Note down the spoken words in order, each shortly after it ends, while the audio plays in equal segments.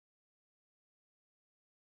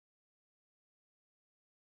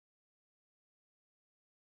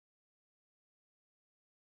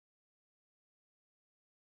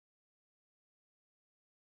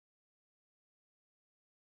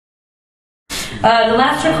The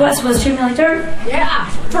last request was treat me like dirt. Yeah.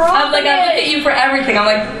 I'm like, I look at you for everything. I'm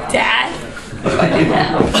like, Dad. What do I do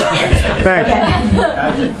now? Thanks.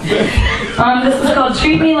 Okay. This is called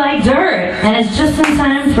Treat Me Like Dirt, and it's just in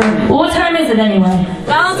time for. Well, what time is it anyway?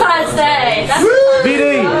 Valentine's Day. That's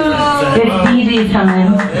BD. It's BD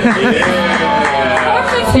time.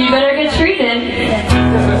 So you better get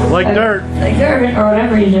treated Like dirt. like dirt, or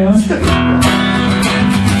whatever you do.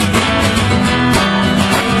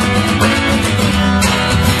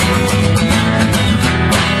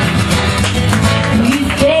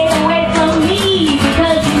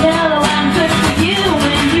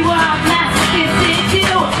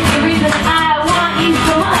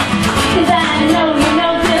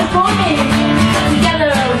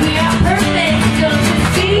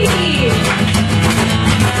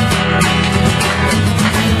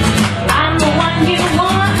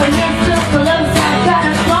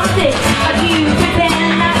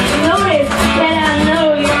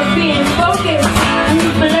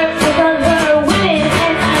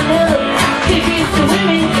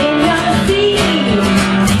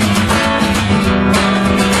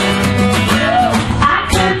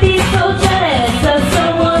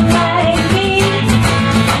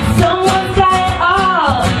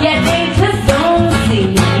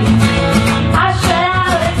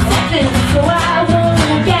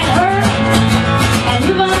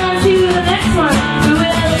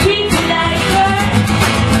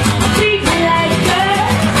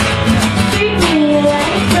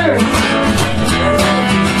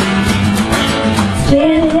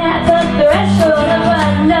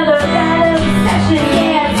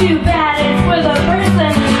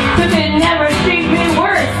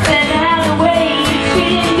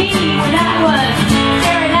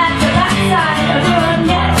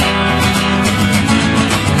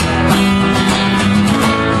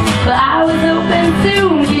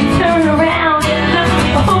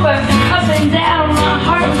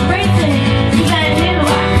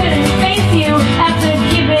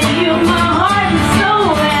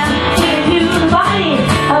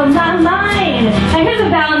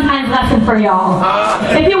 For y'all.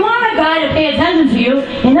 If you want a guy to pay attention to you,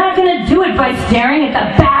 you're not gonna do it by staring at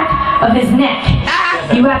the back of his neck.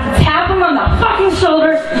 You have to tap him on the fucking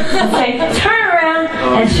shoulder and say, turn around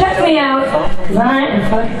and check me out, because I am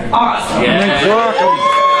fucking awesome.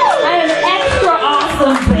 Yeah.